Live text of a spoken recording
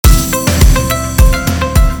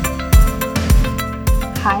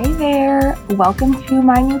Hi there. Welcome to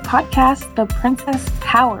my new podcast, the Princess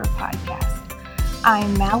Power Podcast.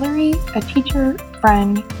 I'm Mallory, a teacher,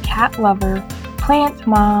 friend, cat lover, plant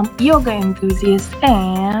mom, yoga enthusiast,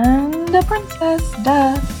 and a princess.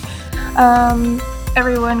 Duh.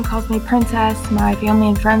 Everyone calls me princess. My family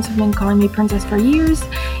and friends have been calling me princess for years,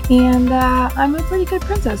 and I'm a pretty good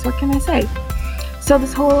princess. What can I say? So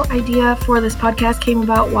this whole idea for this podcast came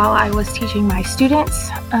about while I was teaching my students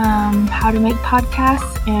how to make podcasts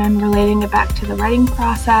and relating it back to the writing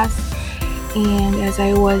process. And as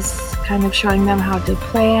I was kind of showing them how to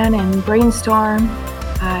plan and brainstorm,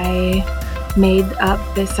 I made up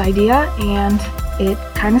this idea and it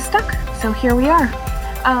kind of stuck. So here we are.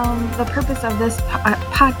 The purpose of this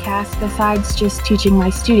podcast, besides just teaching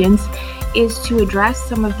my students, is to address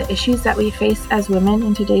some of the issues that we face as women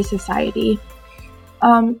in today's society.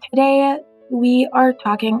 Today, we are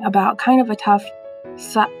talking about kind of a tough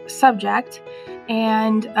subject,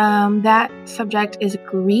 and that subject is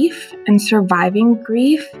grief and surviving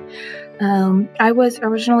grief. I was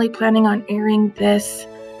originally planning on airing this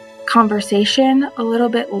conversation a little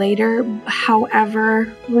bit later.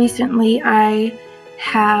 However, recently I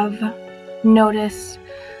have noticed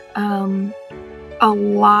a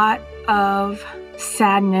lot of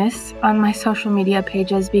sadness on my social media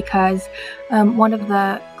pages because one of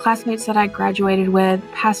the classmates that I graduated with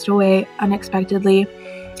passed away unexpectedly.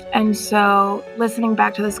 And so listening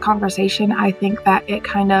back to this conversation, I think that it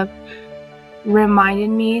kind of reminded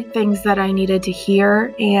me things that I needed to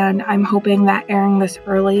hear, and I'm hoping that airing this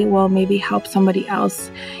early will maybe help somebody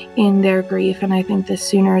else in their grief. And I think the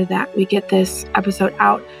sooner that we get this episode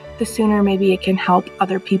out, the sooner maybe it can help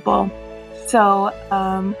other people. So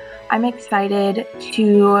I'm excited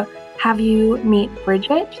to have you meet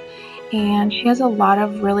Bridget, and she has a lot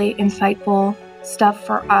of really insightful stuff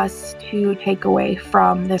for us to take away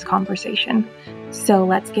from this conversation. So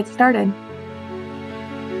let's get started.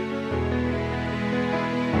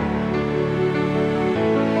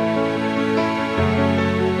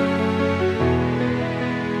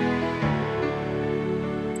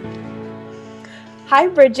 Hi,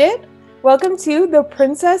 Bridget. Welcome to the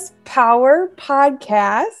Princess Power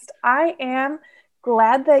Podcast. I am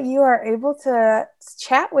glad that you are able to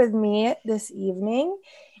chat with me this evening,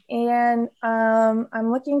 and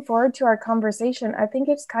I'm looking forward to our conversation. I think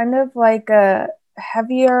it's kind of like a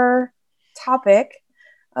heavier topic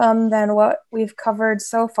than what we've covered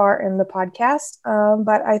so far in the podcast,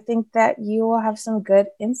 but I think that you will have some good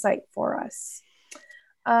insight for us.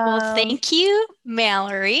 Well, thank you,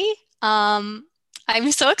 Mallory.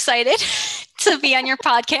 I'm so excited to be on your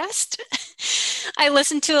podcast. I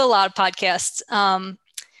listen to a lot of podcasts,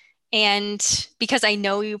 and because I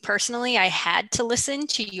know you personally, I had to listen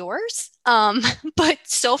to yours. But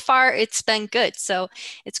so far, it's been good. So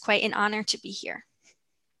it's quite an honor to be here.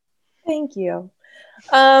 Thank you.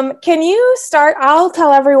 Can you start? I'll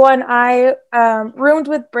tell everyone I roomed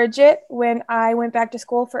with Bridget when I went back to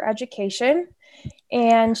school for education.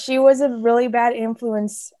 And she was a really bad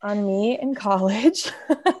influence on me in college.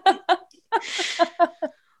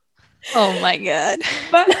 Oh my God.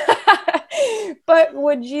 But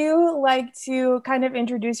would you like to kind of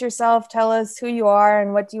introduce yourself, tell us who you are,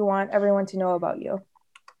 and what do you want everyone to know about you?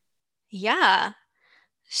 Yeah.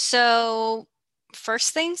 So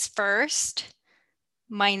first things first,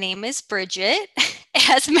 my name is Bridget.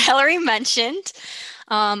 As Mallory mentioned,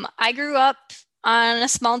 I grew up on a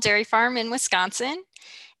small dairy farm in Wisconsin,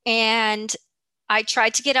 and I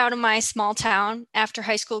tried to get out of my small town after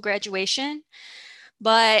high school graduation,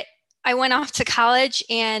 but I went off to college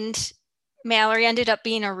and Mallory ended up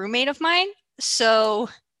being a roommate of mine, so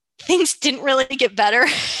things didn't really get better.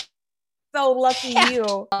 So lucky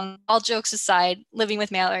you. All jokes aside, living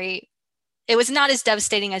with Mallory, it was not as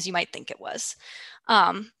devastating as you might think it was.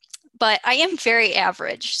 But I am very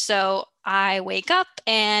average. So I wake up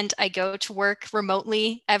and I go to work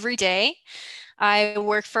remotely every day. I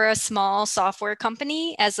work for a small software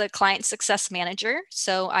company as a client success manager.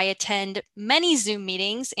 So I attend many Zoom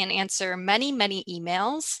meetings and answer many, many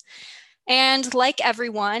emails. And like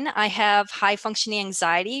everyone, I have high functioning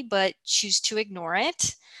anxiety, but choose to ignore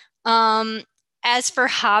it. As for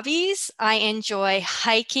hobbies, I enjoy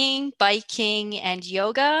hiking, biking, and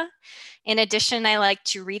yoga. In addition, I like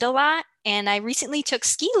to read a lot, and I recently took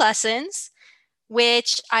ski lessons,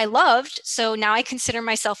 which I loved. So now I consider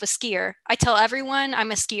myself a skier. I tell everyone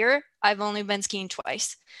I'm a skier. I've only been skiing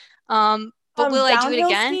twice. But will I do it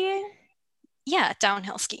again? Skiing? Yeah,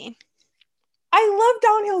 downhill skiing. I love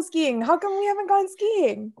downhill skiing. How come we haven't gone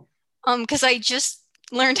skiing? Because I just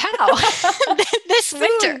learned how this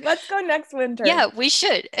winter. Soon. Let's go next winter. Yeah, we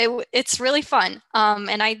should. It's really fun.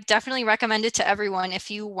 And I definitely recommend it to everyone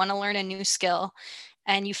if you want to learn a new skill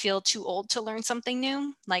and you feel too old to learn something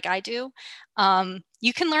new, like I do.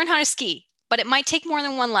 You can learn how to ski, but it might take more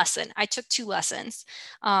than one lesson. I took 2 lessons,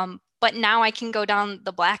 but now I can go down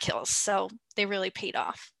the Black Hills, so they really paid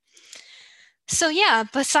off. So yeah,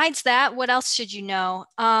 besides that, what else should you know?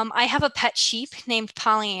 I have a pet sheep named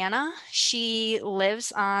Pollyanna. She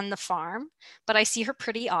lives on the farm, but I see her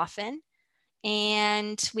pretty often.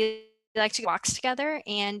 And we like to go walks together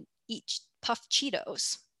and eat puffed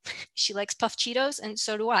Cheetos. She likes puffed Cheetos, and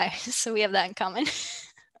so do I. So we have that in common.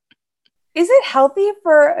 Is it healthy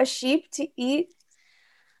for a sheep to eat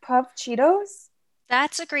puffed Cheetos?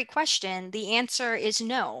 That's a great question. The answer is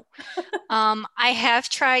no. I have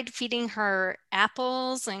tried feeding her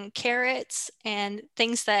apples and carrots and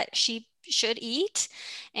things that she should eat,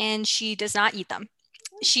 and she does not eat them.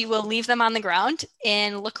 She will leave them on the ground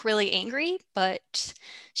and look really angry, but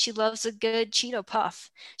she loves a good Cheeto puff.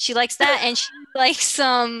 She likes that, and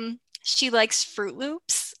she likes Fruit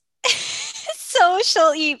Loops. So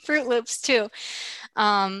she'll eat Fruit Loops too.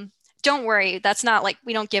 Um, don't worry, that's not like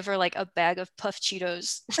we don't give her like a bag of puffed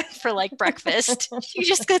Cheetos for like breakfast. She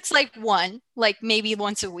just gets like one, like maybe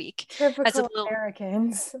once a week as a Typical little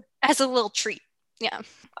Americans. treat. Yeah.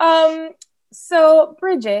 Um, so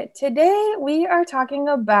Bridget, today we are talking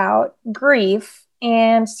about grief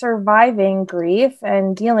and surviving grief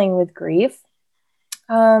and dealing with grief.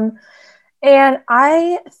 Um, and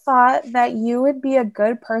I thought that you would be a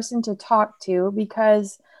good person to talk to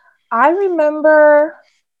because I remember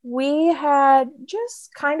we had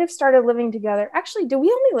just kind of started living together. Actually, did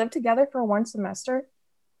we only live together for one semester?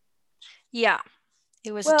 Yeah.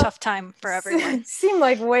 It was a Well, tough time for everyone. seemed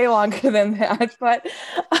like way longer than that, but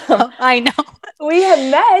um, I know. we had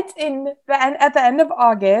met at the end of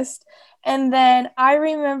August, and then I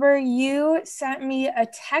remember you sent me a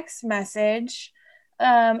text message.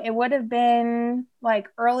 It would have been like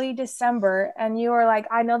early December, and you were like,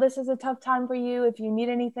 "I know this is a tough time for you. If you need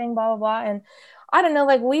anything, blah blah blah." And I don't know,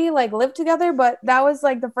 like we like lived together, but that was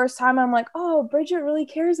like the first time I'm like, "Oh, Bridget really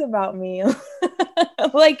cares about me."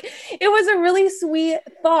 Like it was a really sweet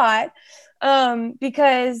thought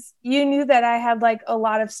because you knew that I had like a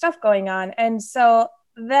lot of stuff going on. And so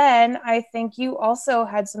then I think you also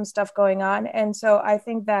had some stuff going on. And so I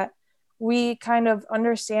think that we kind of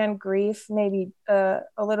understand grief maybe a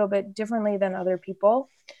little bit differently than other people.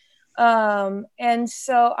 And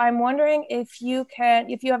so I'm wondering if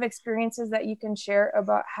if you have experiences that you can share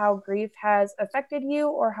about how grief has affected you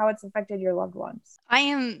or how it's affected your loved ones. I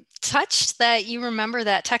am touched that you remember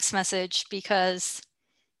that text message because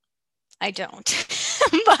I don't,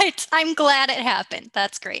 but I'm glad it happened.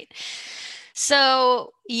 That's great.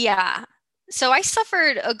 So, yeah. So I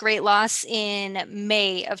suffered a great loss in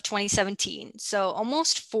May of 2017. So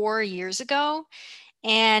almost 4 years ago.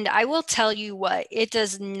 And I will tell you what, it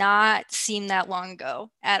does not seem that long ago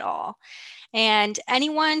at all. And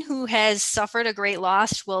anyone who has suffered a great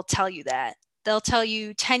loss will tell you that. They'll tell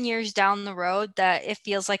you 10 years down the road that it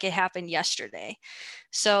feels like it happened yesterday.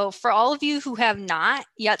 So, for all of you who have not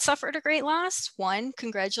yet suffered a great loss, one,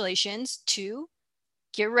 congratulations. Two,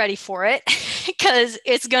 get ready for it because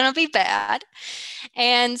it's going to be bad.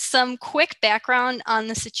 And some quick background on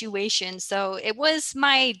the situation. So, it was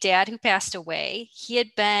my dad who passed away. He had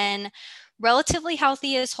been relatively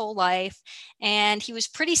healthy his whole life, and he was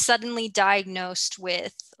pretty suddenly diagnosed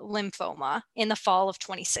with lymphoma in the fall of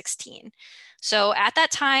 2016. So, at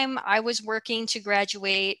that time, I was working to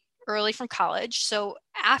graduate early from college. So,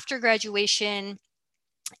 after graduation,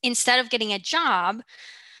 instead of getting a job,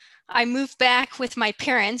 I moved back with my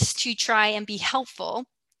parents to try and be helpful.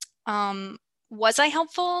 Um, was I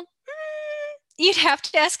helpful? You'd have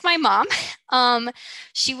to ask my mom.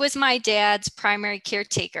 She was my dad's primary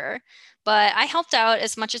caretaker, but I helped out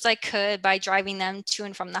as much as I could by driving them to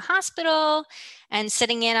and from the hospital and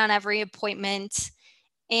sitting in on every appointment.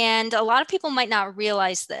 And a lot of people might not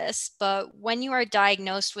realize this, but when you are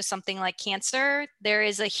diagnosed with something like cancer, there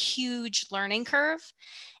is a huge learning curve,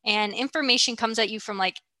 and information comes at you from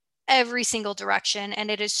like every single direction, and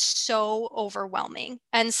it is so overwhelming.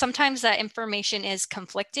 And sometimes that information is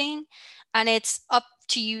conflicting, and it's up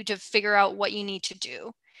to you to figure out what you need to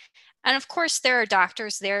do. And of course, there are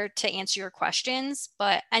doctors there to answer your questions,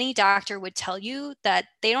 but any doctor would tell you that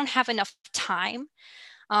they don't have enough time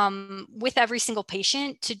with every single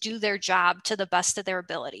patient to do their job to the best of their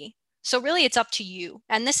ability. So, really, it's up to you.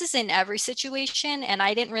 And this is in every situation. And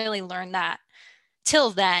I didn't really learn that till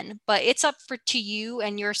then, but it's up to you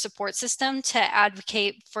and your support system to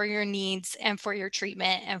advocate for your needs and for your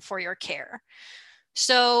treatment and for your care.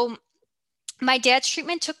 So my dad's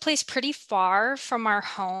treatment took place pretty far from our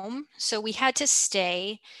home. So we had to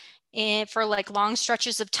stay in for like long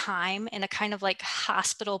stretches of time in a kind of like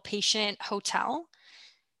hospital patient hotel.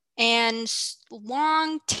 And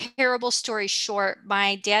long, terrible story short,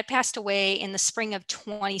 my dad passed away in the spring of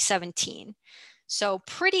 2017. So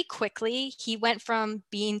pretty quickly, he went from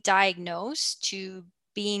being diagnosed to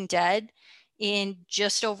being dead in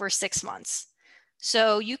just over 6 months.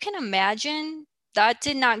 So you can imagine that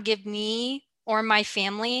did not give me or my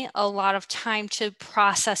family a lot of time to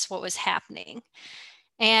process what was happening.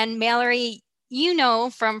 And Mallory, you know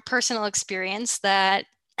from personal experience that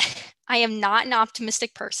I am not an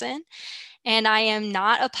optimistic person and I am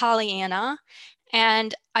not a Pollyanna.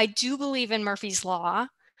 And I do believe in Murphy's Law.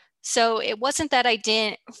 So it wasn't that I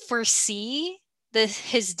didn't foresee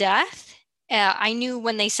his death. I knew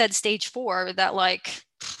when they said stage 4 that, like,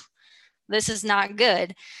 this is not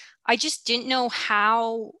good. I just didn't know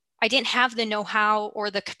how, I didn't have the know how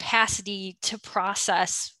or the capacity to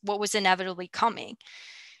process what was inevitably coming.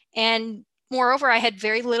 And moreover, I had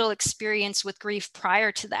very little experience with grief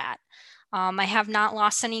prior to that. I have not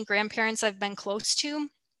lost any grandparents I've been close to.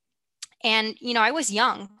 And, I was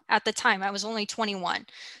young at the time. I was only 21.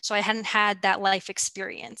 So I hadn't had that life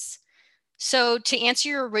experience. So, to answer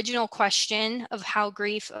your original question of how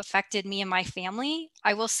grief affected me and my family,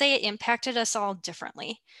 I will say it impacted us all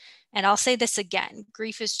differently. And I'll say this again,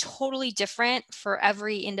 grief is totally different for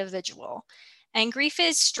every individual. And grief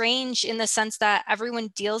is strange in the sense that everyone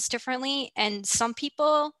deals differently, and some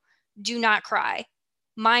people do not cry.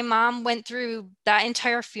 My mom went through that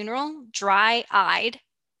entire funeral dry eyed,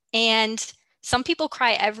 and some people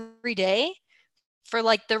cry every day for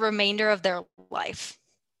like the remainder of their life.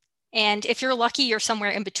 And if you're lucky, you're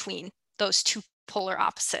somewhere in between those two polar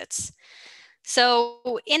opposites.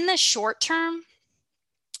 So, in the short term,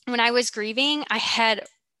 when I was grieving, I had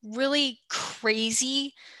really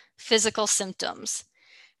crazy physical symptoms.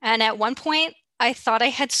 And at one point, I thought I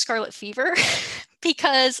had scarlet fever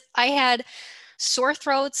because I had sore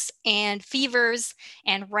throats and fevers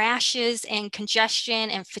and rashes and congestion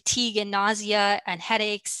and fatigue and nausea and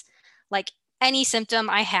headaches. Like any symptom,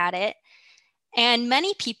 I had it. And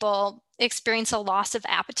many people experience a loss of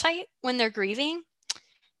appetite when they're grieving.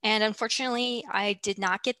 And unfortunately, I did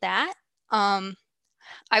not get that. Um,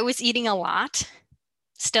 I was eating a lot,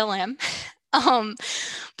 still am. Um,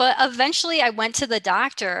 but eventually I went to the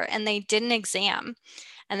doctor and they did an exam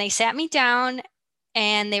and they sat me down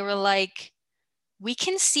and they were like, we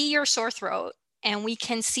can see your sore throat and we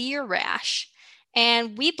can see your rash.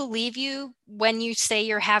 And we believe you when you say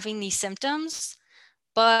you're having these symptoms,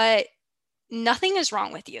 but nothing is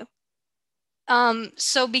wrong with you.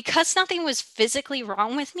 So because nothing was physically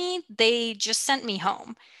wrong with me, they just sent me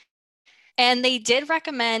home. And they did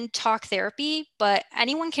recommend talk therapy, but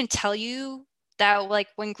anyone can tell you that, like,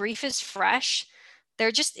 when grief is fresh,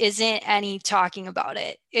 there just isn't any talking about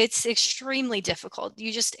it. It's extremely difficult.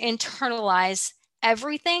 You just internalize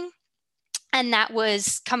everything. And that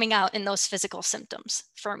was coming out in those physical symptoms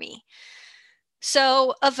for me.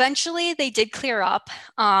 So eventually they did clear up.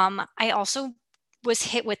 I also was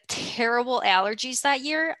hit with terrible allergies that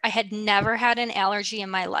year. I had never had an allergy in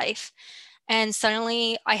my life. And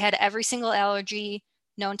suddenly I had every single allergy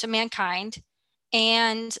known to mankind.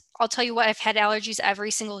 And I'll tell you what, I've had allergies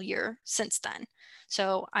every single year since then.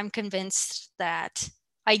 So I'm convinced that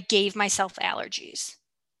I gave myself allergies.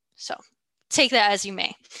 So take that as you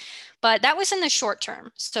may. But that was in the short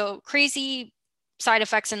term. So crazy side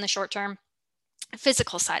effects in the short term,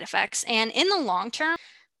 physical side effects. And in the long term,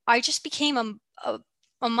 I just became a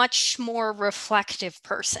much more reflective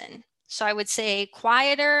person. So I would say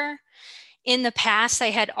quieter. In the past, I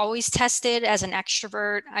had always tested as an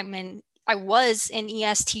extrovert. I was an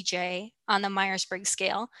ESTJ on the Myers-Briggs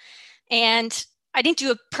scale. And I didn't do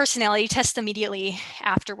a personality test immediately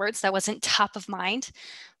afterwards. That wasn't top of mind.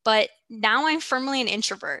 But now I'm firmly an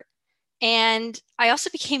introvert. And I also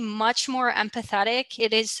became much more empathetic.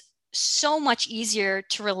 It is so much easier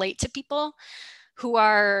to relate to people who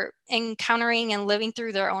are encountering and living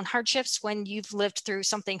through their own hardships when you've lived through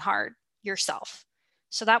something hard yourself.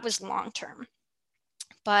 So that was long term.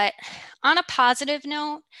 But on a positive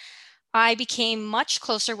note, I became much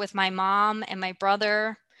closer with my mom and my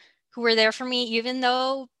brother, who were there for me, even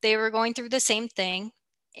though they were going through the same thing.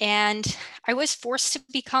 And I was forced to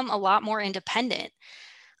become a lot more independent.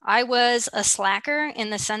 I was a slacker in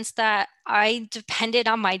the sense that I depended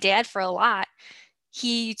on my dad for a lot.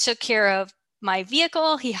 He took care of my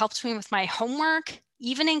vehicle, he helped me with my homework,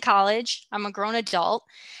 even in college. I'm a grown adult.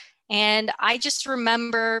 And I just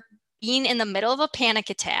remember being in the middle of a panic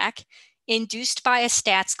attack induced by a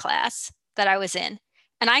stats class that I was in.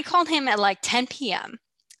 And I called him at like 10 p.m.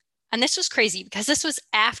 And this was crazy because this was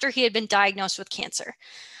after he had been diagnosed with cancer.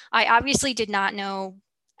 I obviously did not know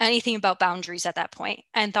anything about boundaries at that point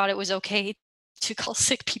and thought it was okay to call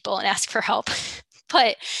sick people and ask for help.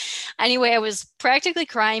 But anyway, I was practically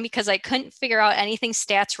crying because I couldn't figure out anything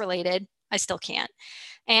stats related. I still can't.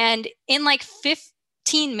 And in like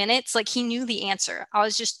 15 minutes, like he knew the answer. I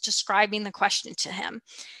was just describing the question to him.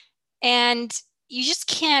 And you just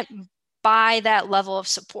can't buy that level of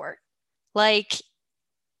support. Like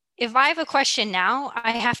if I have a question now,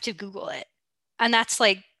 I have to Google it. And that's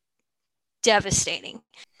like devastating.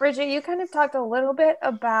 Bridget, you kind of talked a little bit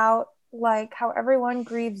about like how everyone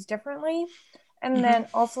grieves differently, and Mm-hmm. then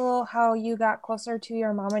also how you got closer to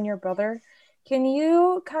your mom and your brother. Can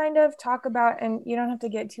you kind of talk about, and you don't have to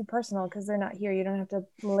get too personal because they're not here. You don't have to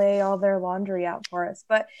lay all their laundry out for us,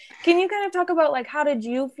 but can you kind of talk about like how did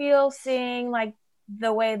you feel seeing like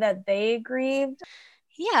the way that they grieved?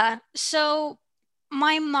 Yeah. So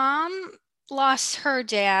my mom lost her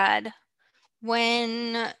dad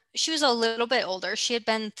when she was a little bit older. She had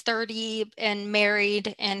been 30 and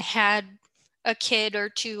married and had a kid or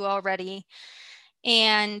two already.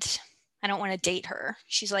 And I don't want to date her.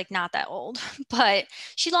 She's like not that old, but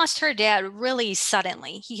she lost her dad really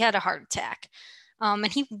suddenly. He had a heart attack. And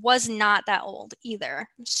he was not that old either.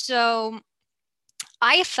 So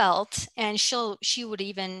I felt, and she would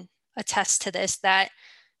even attest to this, that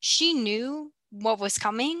she knew what was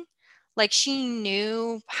coming. Like she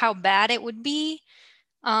knew how bad it would be.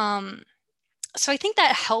 Um, so I think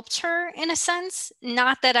that helped her in a sense.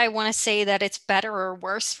 Not that I want to say that it's better or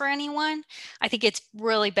worse for anyone. I think it's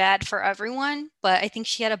really bad for everyone, but I think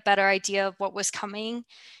she had a better idea of what was coming.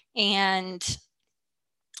 And,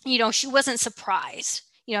 she wasn't surprised.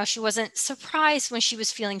 She wasn't surprised when she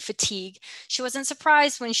was feeling fatigue. She wasn't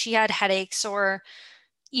surprised when she had headaches or,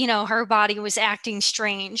 her body was acting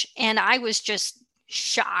strange. And I was just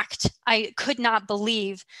shocked. I could not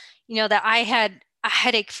believe, that I had a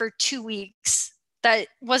headache for 2 weeks. That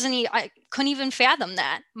wasn't, I couldn't even fathom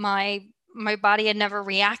that. My body had never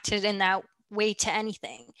reacted in that way to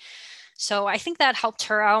anything. So I think that helped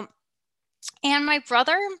her out. And my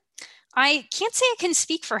brother, I can't say I can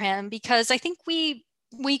speak for him because I think we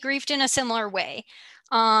grieved in a similar way.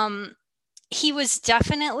 Um, he was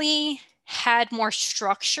definitely had more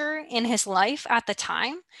structure in his life at the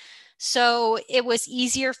time. So it was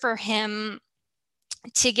easier for him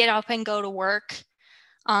to get up and go to work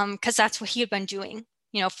because that's what he had been doing,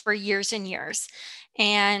 for years and years.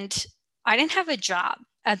 And I didn't have a job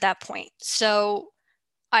at that point. So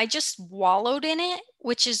I just wallowed in it,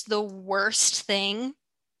 which is the worst thing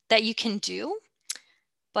that you can do.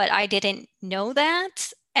 But I didn't know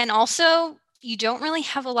that. And also, you don't really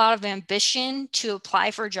have a lot of ambition to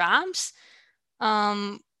apply for jobs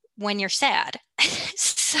when you're sad.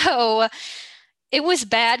 So it was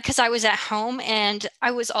bad because I was at home and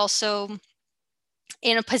I was also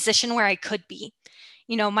in a position where I could be.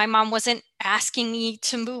 My mom wasn't asking me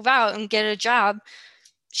to move out and get a job.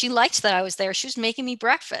 She liked that I was there. She was making me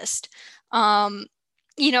breakfast. It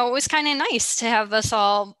was kind of nice to have us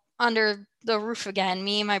all under the roof again,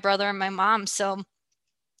 me, my brother, and my mom. So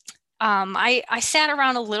I sat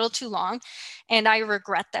around a little too long and I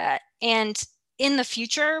regret that. And in the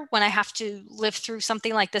future, when I have to live through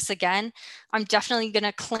something like this again, I'm definitely going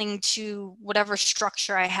to cling to whatever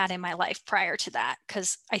structure I had in my life prior to that,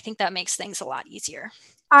 because I think that makes things a lot easier.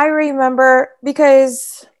 I remember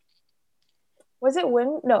because was it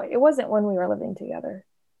when? No, it wasn't when we were living together.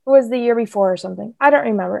 It was the year before or something. I don't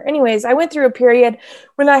remember. Anyways, I went through a period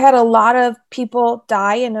when I had a lot of people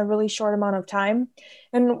die in a really short amount of time.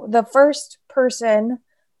 And the first person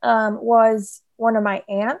was one of my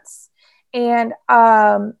aunts. And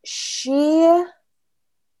she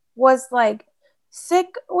was like sick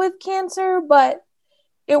with cancer, but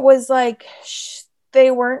it was like they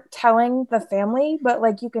weren't telling the family, but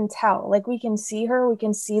like you can tell, like we can see her, we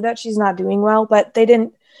can see that she's not doing well, but they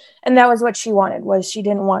didn't, and that was what she wanted, was she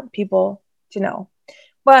didn't want people to know.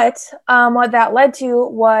 But what that led to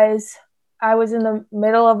was I was in the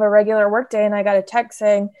middle of a regular workday and I got a text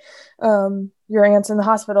saying, your aunt's in the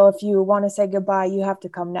hospital. If you want to say goodbye, you have to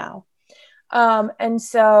come now. And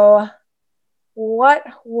so what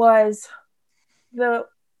was the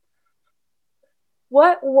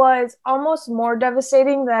what was almost more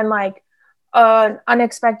devastating than like an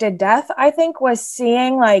unexpected death, I think, was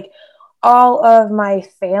seeing like all of my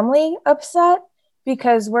family upset,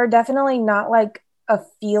 because we're definitely not like a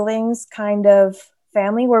feelings kind of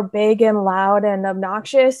family. We're big and loud and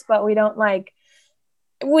obnoxious, but we don't like,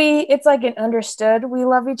 it's like an understood we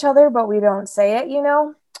love each other, but we don't say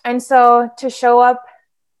it. And so to show up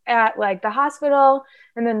at like the hospital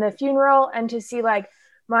and then the funeral, and to see like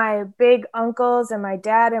my big uncles and my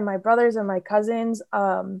dad and my brothers and my cousins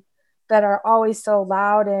that are always so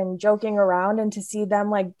loud and joking around, and to see them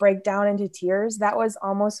like break down into tears, that was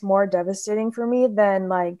almost more devastating for me than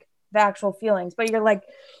like the actual feelings. But you're like,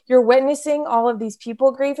 you're witnessing all of these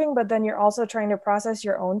people grieving, but then you're also trying to process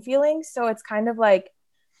your own feelings, so it's kind of like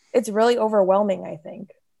it's really overwhelming, I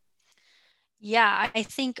think. Yeah, I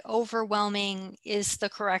think overwhelming is the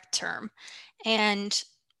correct term. And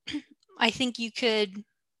I think you could,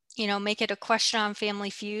 make it a question on Family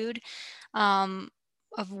Feud, um,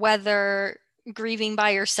 of whether grieving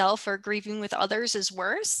by yourself or grieving with others is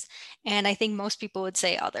worse. And I think most people would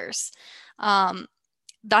say others. Um,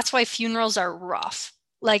 that's why funerals are rough.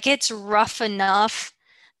 Like it's rough enough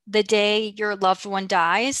the day your loved one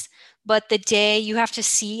dies, but the day you have to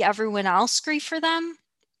see everyone else grieve for them,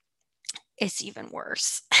 it's even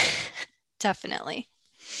worse. Definitely.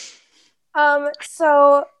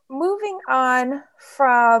 So moving on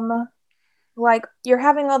from like you're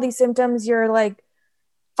having all these symptoms, you're like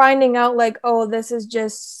finding out like, oh, this is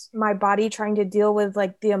just my body trying to deal with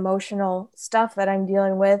like the emotional stuff that I'm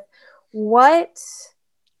dealing with. What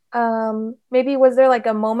maybe was there like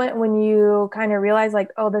a moment when you kind of realized like,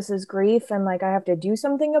 oh, this is grief and like I have to do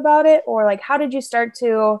something about it? Or like how did you start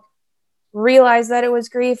to realize that it was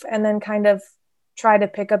grief and then kind of try to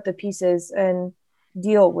pick up the pieces and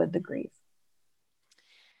deal with the grief?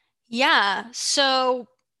 Yeah. So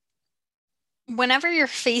whenever you're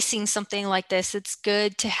facing something like this, it's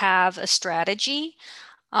good to have a strategy,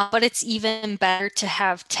 but it's even better to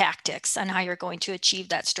have tactics on how you're going to achieve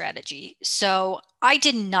that strategy. So I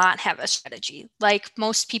did not have a strategy. Like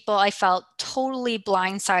most people, I felt totally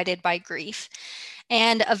blindsided by grief.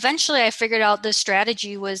 And eventually I figured out the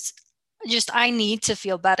strategy was just I need to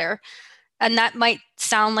feel better. And that might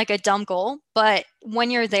sound like a dumb goal, but when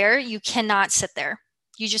you're there, you cannot sit there.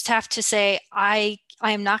 You just have to say, I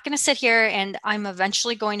am not going to sit here and I'm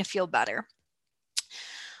eventually going to feel better.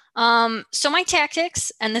 So my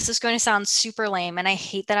tactics, and this is going to sound super lame, and I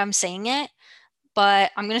hate that I'm saying it,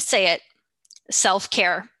 but I'm going to say it,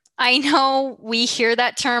 self-care. I know we hear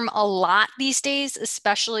that term a lot these days,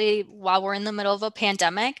 especially while we're in the middle of a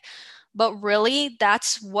pandemic, but really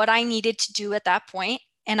that's what I needed to do at that point.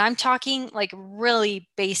 And I'm talking like really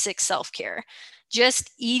basic self-care,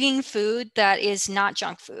 just eating food that is not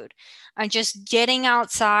junk food. I'm just getting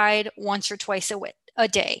outside once or twice a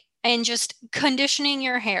day and just conditioning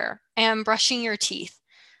your hair and brushing your teeth.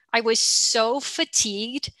 I was so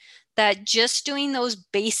fatigued that just doing those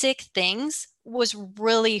basic things was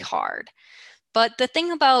really hard. But the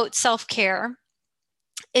thing about self care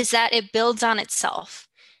is that it builds on itself.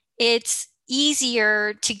 It's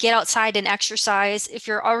easier to get outside and exercise if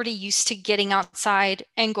you're already used to getting outside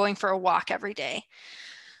and going for a walk every day.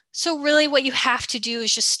 So, really, what you have to do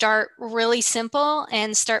is just start really simple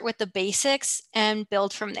and start with the basics and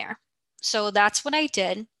build from there. So, that's what I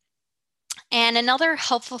did. And another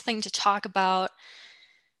helpful thing to talk about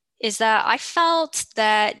is that I felt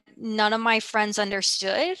that none of my friends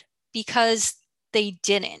understood because they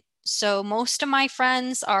didn't. So most of my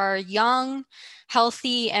friends are young,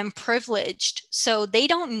 healthy, and privileged. So they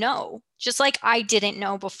don't know, just like I didn't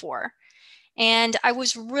know before. And I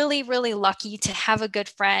was really, really lucky to have a good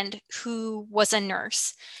friend who was a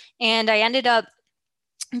nurse. And I ended up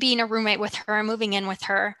being a roommate with her and moving in with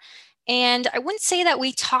her. And I wouldn't say that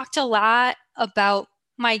we talked a lot about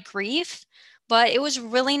my grief, but it was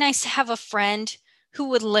really nice to have a friend who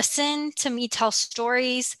would listen to me tell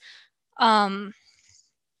stories um,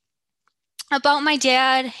 about my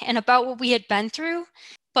dad and about what we had been through.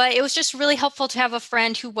 But it was just really helpful to have a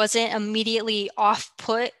friend who wasn't immediately off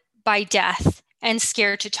put by death and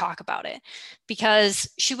scared to talk about it because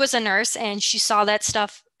she was a nurse and she saw that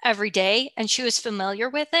stuff every day and she was familiar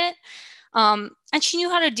with it. And she knew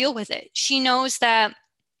how to deal with it. She knows that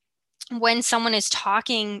when someone is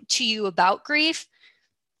talking to you about grief,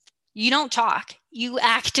 you don't talk, you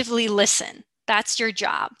actively listen. That's your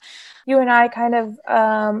job. You and I kind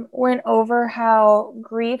of went over how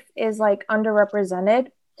grief is like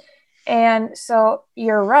underrepresented. And so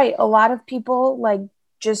you're right. A lot of people like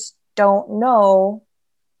just don't know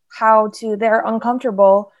how to, they're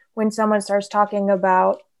uncomfortable when someone starts talking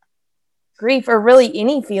about grief or really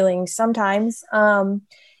any feelings sometimes.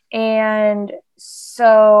 And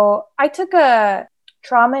so I took a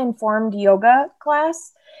trauma informed yoga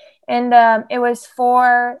class, and it was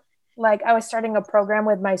for like I was starting a program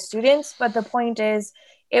with my students. But the point is,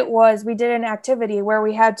 it was we did an activity where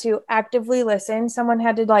we had to actively listen. Someone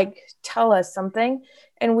had to like tell us something,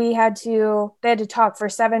 and they had to talk for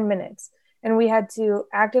 7 minutes. and we had to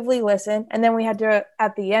actively listen. And then we had to,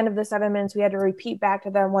 at the end of the 7 minutes, we had to repeat back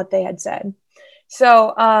to them what they had said.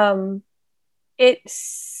 So it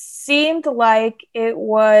seemed like it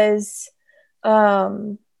was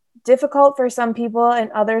difficult for some people,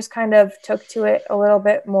 and others kind of took to it a little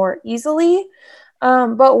bit more easily.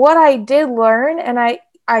 But what I did learn, and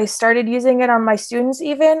I started using it on my students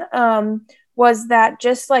even, was that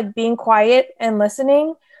just like being quiet and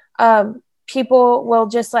listening, people will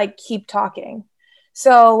just like keep talking.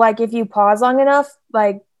 So like if you pause long enough,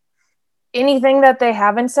 like anything that they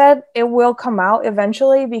haven't said, it will come out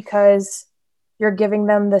eventually because you're giving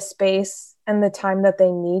them the space and the time that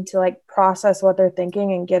they need to like process what they're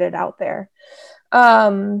thinking and get it out there.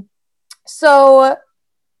 So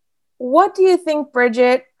what do you think,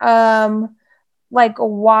 Bridget? Like,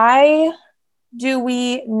 why do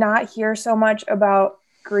we not hear so much about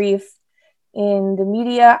grief in the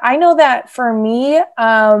media? I know that for me,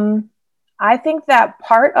 I think that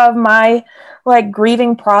part of my like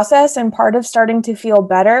grieving process and part of starting to feel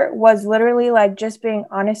better was literally like just being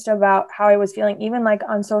honest about how I was feeling. Even like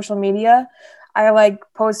on social media, I like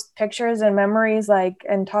post pictures and memories, like,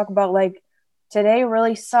 and talk about like today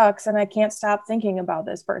really sucks and I can't stop thinking about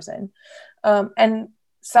this person. And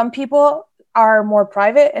some people are more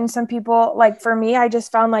private, and some people, like for me, I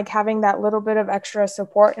just found like having that little bit of extra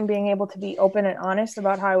support and being able to be open and honest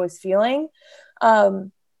about how I was feeling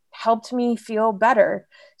helped me feel better.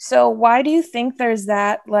 So why do you think there's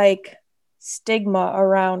that like stigma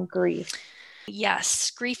around grief?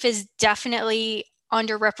 Yes, grief is definitely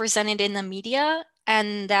underrepresented in the media,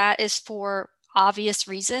 and that is for obvious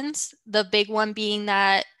reasons. The big one being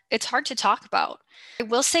that it's hard to talk about. I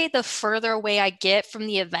will say the further away I get from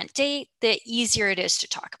the event date, the easier it is to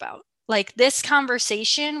talk about. Like this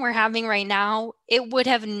conversation we're having right now, it would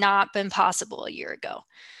have not been possible a year ago.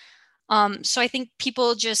 So I think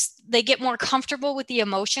people just they get more comfortable with the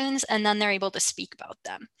emotions and then they're able to speak about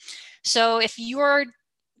them. So if you're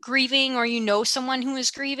grieving or you know someone who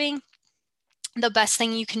is grieving, the best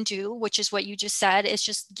thing you can do, which is what you just said, is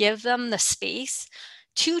just give them the space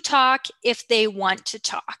to talk if they want to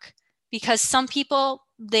talk. Because some people,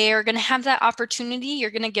 they're going to have that opportunity,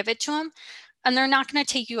 you're going to give it to them, and they're not going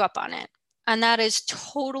to take you up on it. And that is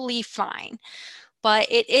totally fine.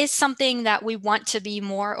 But it is something that we want to be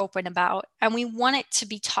more open about, and we want it to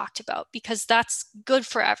be talked about because that's good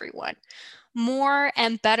for everyone. More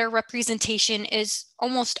and better representation is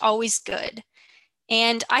almost always good.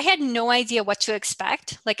 And I had no idea what to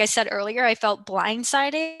expect. Like I said earlier, I felt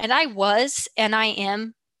blindsided, and I was, and I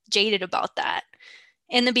am jaded about that.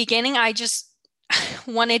 In the beginning, I just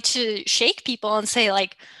wanted to shake people and say,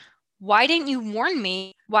 like, why didn't you warn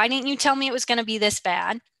me? Why didn't you tell me it was going to be this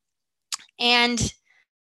bad? And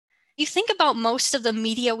you think about most of the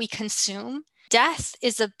media we consume, death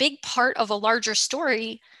is a big part of a larger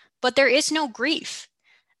story, but there is no grief.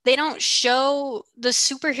 They don't show the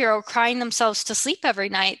superhero crying themselves to sleep every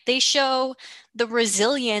night. They show the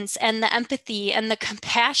resilience and the empathy and the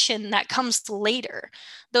compassion that comes later,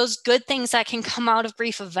 those good things that can come out of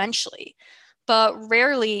grief eventually. But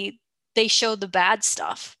rarely they show the bad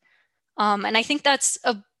stuff. And I think that's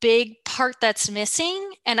a big part that's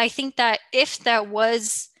missing. And I think that if that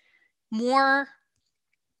was more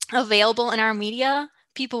available in our media,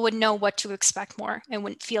 people would know what to expect more and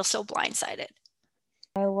wouldn't feel so blindsided.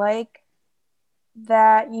 I like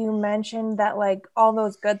that you mentioned that like all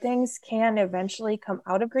those good things can eventually come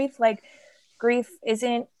out of grief. Like grief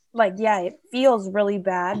isn't like, yeah, it feels really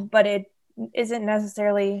bad, but it isn't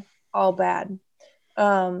necessarily all bad.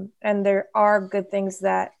 And there are good things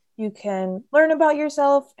that you can learn about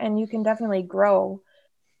yourself and you can definitely grow.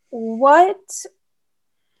 What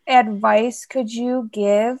advice could you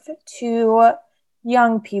give to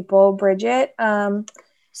young people, Bridget?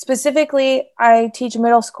 Specifically, I teach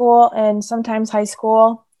middle school and sometimes high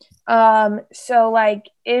school. So, like,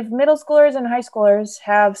 if middle schoolers and high schoolers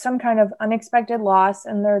have some kind of unexpected loss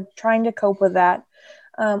and they're trying to cope with that,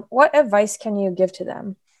 what advice can you give to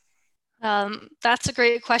them? That's a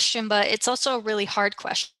great question, but it's also a really hard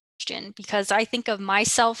question because I think of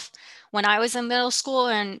myself when I was in middle school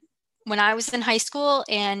and when I was in high school,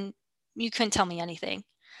 and you couldn't tell me anything.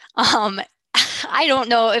 Um, I don't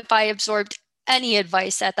know if I absorbed any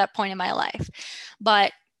advice at that point in my life,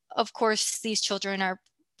 but of course, these children are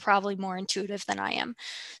probably more intuitive than I am.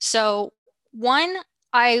 So, one,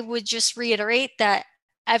 I would just reiterate that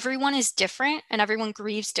everyone is different and everyone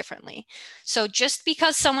grieves differently. So just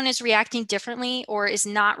because someone is reacting differently or is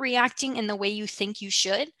not reacting in the way you think you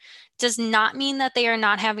should does not mean that they are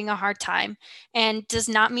not having a hard time and does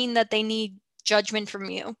not mean that they need judgment from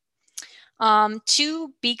you.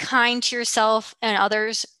 Two, be kind to yourself and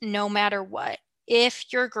others no matter what.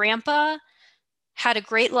 If your grandpa had a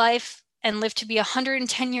great life and lived to be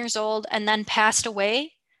 110 years old and then passed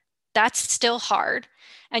away, that's still hard.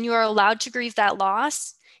 And you are allowed to grieve that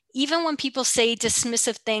loss, even when people say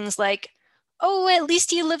dismissive things like, oh, at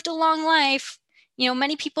least he lived a long life.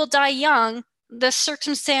 Many people die young. The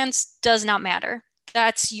circumstance does not matter.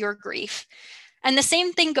 That's your grief. And the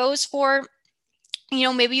same thing goes for,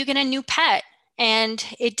 maybe you get a new pet and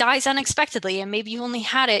it dies unexpectedly, and maybe you only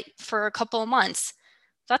had it for a couple of months.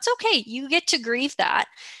 That's okay. You get to grieve that.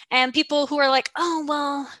 And people who are like, oh,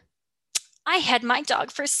 well, I had my dog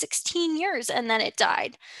for 16 years and then it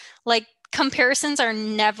died. Like, comparisons are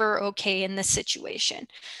never okay in this situation.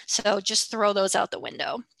 So just throw those out the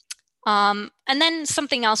window. And then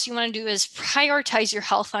something else you want to do is prioritize your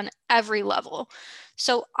health on every level.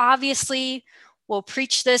 So obviously, we'll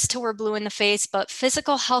preach this till we're blue in the face, but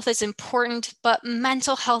physical health is important, but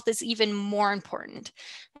mental health is even more important.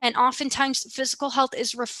 And oftentimes, physical health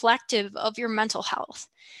is reflective of your mental health.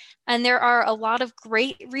 And there are a lot of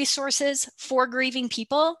great resources for grieving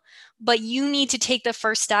people, but you need to take the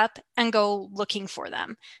first step and go looking for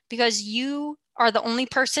them, because you are the only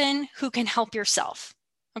person who can help yourself.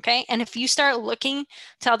 Okay. And if you start looking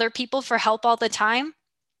to other people for help all the time,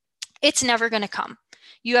 it's never going to come.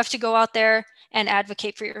 You have to go out there and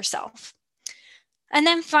advocate for yourself. And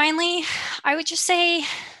then finally, I would just say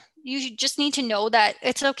you just need to know that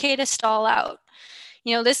it's okay to stall out.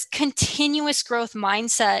 This continuous growth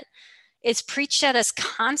mindset is preached at us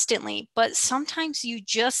constantly, but sometimes you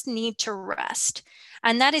just need to rest.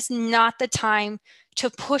 And that is not the time to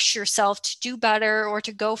push yourself to do better or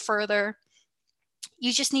to go further.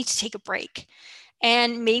 You just need to take a break.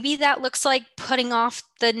 And maybe that looks like putting off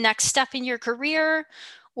the next step in your career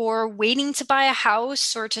or waiting to buy a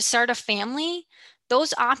house or to start a family.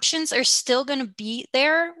 Those options are still going to be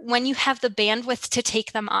there when you have the bandwidth to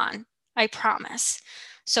take them on. I promise.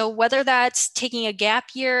 So whether that's taking a gap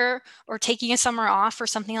year or taking a summer off or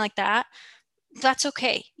something like that, that's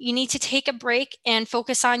okay. You need to take a break and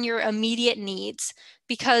focus on your immediate needs,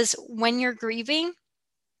 because when you're grieving,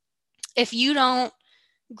 if you don't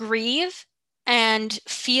grieve and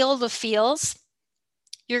feel the feels,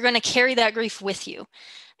 you're going to carry that grief with you.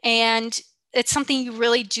 And it's something you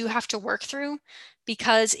really do have to work through,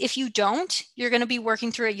 because if you don't, you're going to be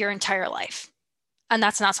working through it your entire life. And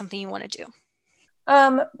that's not something you want to do.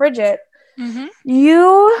 Bridget, Mm-hmm.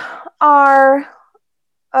 you are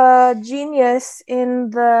a genius in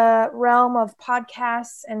the realm of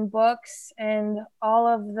podcasts and books and all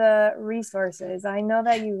of the resources. I know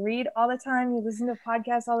that you read all the time, you listen to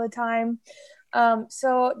podcasts all the time.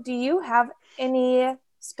 So do you have any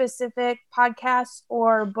specific podcasts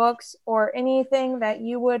or books or anything that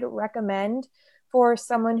you would recommend for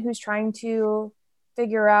someone who's trying to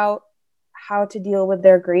figure out how to deal with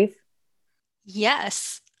their grief?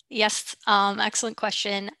 Yes. Yes. Excellent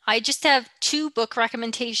question. I just have two book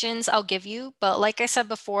recommendations I'll give you, but like I said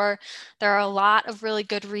before, there are a lot of really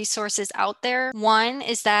good resources out there. One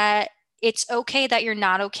is that It's Okay That You're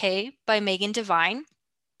Not Okay by Megan Devine.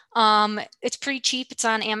 It's pretty cheap. It's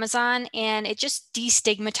on Amazon, and it just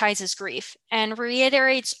destigmatizes grief and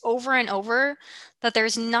reiterates over and over that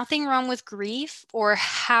there's nothing wrong with grief or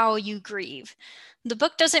how you grieve. The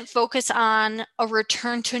book doesn't focus on a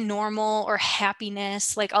return to normal or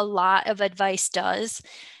happiness like a lot of advice does.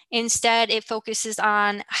 Instead, it focuses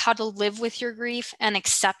on how to live with your grief and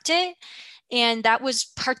accept it. And that was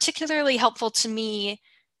particularly helpful to me,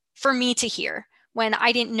 for me to hear when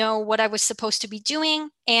I didn't know what I was supposed to be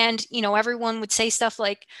doing. And, everyone would say stuff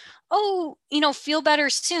like, oh, feel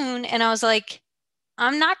better soon. And I was like,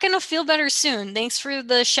 I'm not going to feel better soon. Thanks for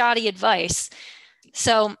the shoddy advice.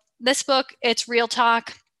 So this book, it's real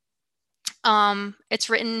talk. It's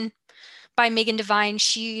written by Megan Devine.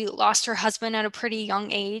 She lost her husband at a pretty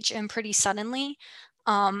young age and pretty suddenly.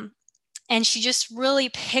 Um, and she just really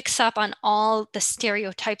picks up on all the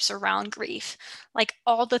stereotypes around grief, like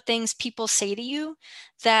all the things people say to you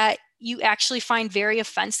that you actually find very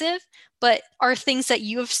offensive, but are things that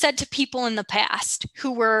you have said to people in the past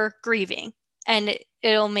who were grieving. And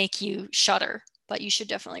it'll make you shudder, but you should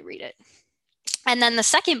definitely read it. And then the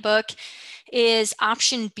second book is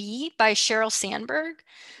Option B by Sheryl Sandberg.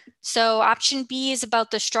 So Option B is about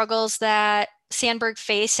the struggles that Sandberg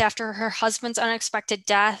faced after her husband's unexpected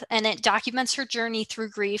death, and it documents her journey through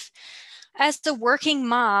grief as the working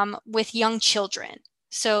mom with young children.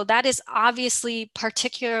 So that is obviously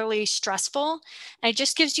particularly stressful, and it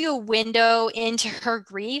just gives you a window into her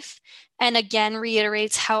grief, and again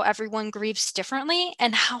reiterates how everyone grieves differently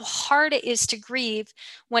and how hard it is to grieve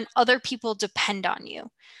when other people depend on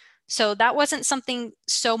you. So that wasn't something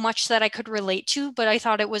so much that I could relate to, but I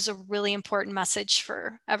thought it was a really important message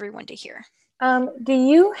for everyone to hear. Do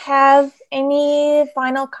you have any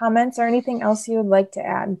final comments or anything else you would like to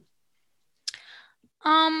add?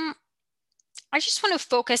 I just want to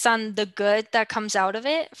focus on the good that comes out of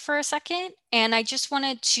it for a second. And I just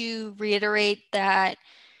wanted to reiterate that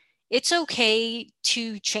it's okay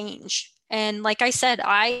to change. And like I said,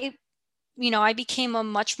 I became a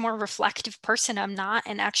much more reflective person. I'm not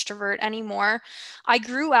an extrovert anymore. I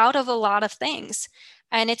grew out of a lot of things.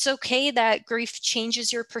 And it's okay that grief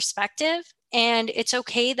changes your perspective. And it's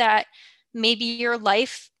okay that maybe your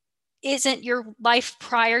life isn't your life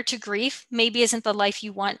prior to grief, maybe isn't the life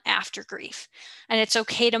you want after grief. And it's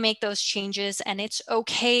okay to make those changes. And it's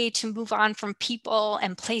okay to move on from people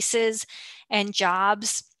and places and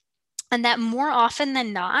jobs. And that more often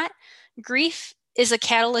than not, grief is a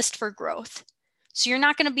catalyst for growth. So you're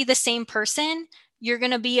not going to be the same person. You're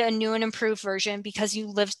going to be a new and improved version because you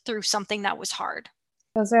lived through something that was hard.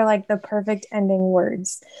 Those are like the perfect ending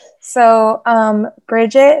words. So,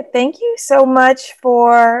 Bridget, thank you so much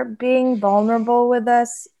for being vulnerable with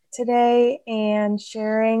us today and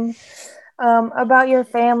sharing about your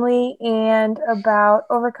family and about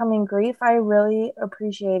overcoming grief. I really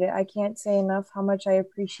appreciate it. I can't say enough how much I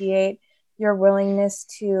appreciate your willingness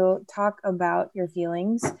to talk about your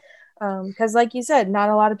feelings. Because, like you said, not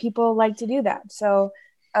a lot of people like to do that. So,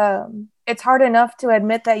 it's hard enough to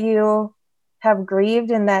admit that you have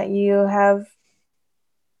grieved and that you have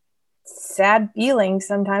sad feelings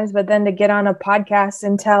sometimes, but then to get on a podcast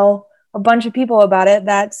and tell a bunch of people about it,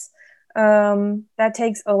 that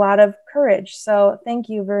takes a lot of courage. So thank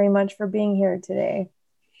you very much for being here today.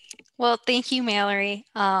 Well, thank you, Mallory.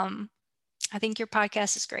 I think your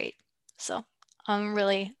podcast is great. So I'm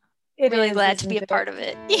really glad to be a part of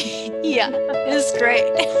it. Yeah, it was great.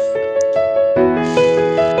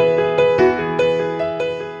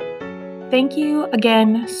 Thank you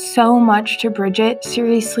again so much to Bridget.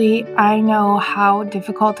 Seriously, I know how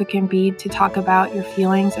difficult it can be to talk about your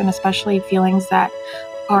feelings, and especially feelings that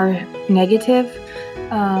are negative.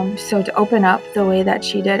 So to open up the way that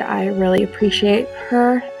she did, I really appreciate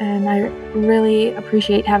her, and I really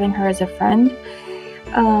appreciate having her as a friend.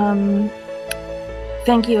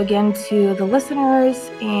 Thank you again to the listeners,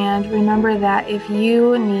 and remember that if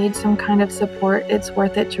you need some kind of support, it's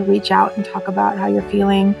worth it to reach out and talk about how you're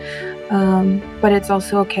feeling. But it's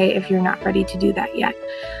also okay if you're not ready to do that yet.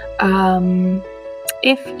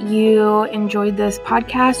 If you enjoyed this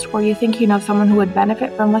podcast or you think you know someone who would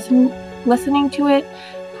benefit from listening to it,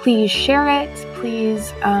 please share it.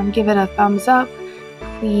 Please give it a thumbs up.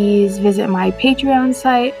 Please visit my Patreon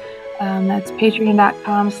site. That's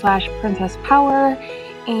patreon.com/princesspower.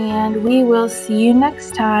 And we will see you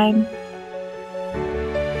next time.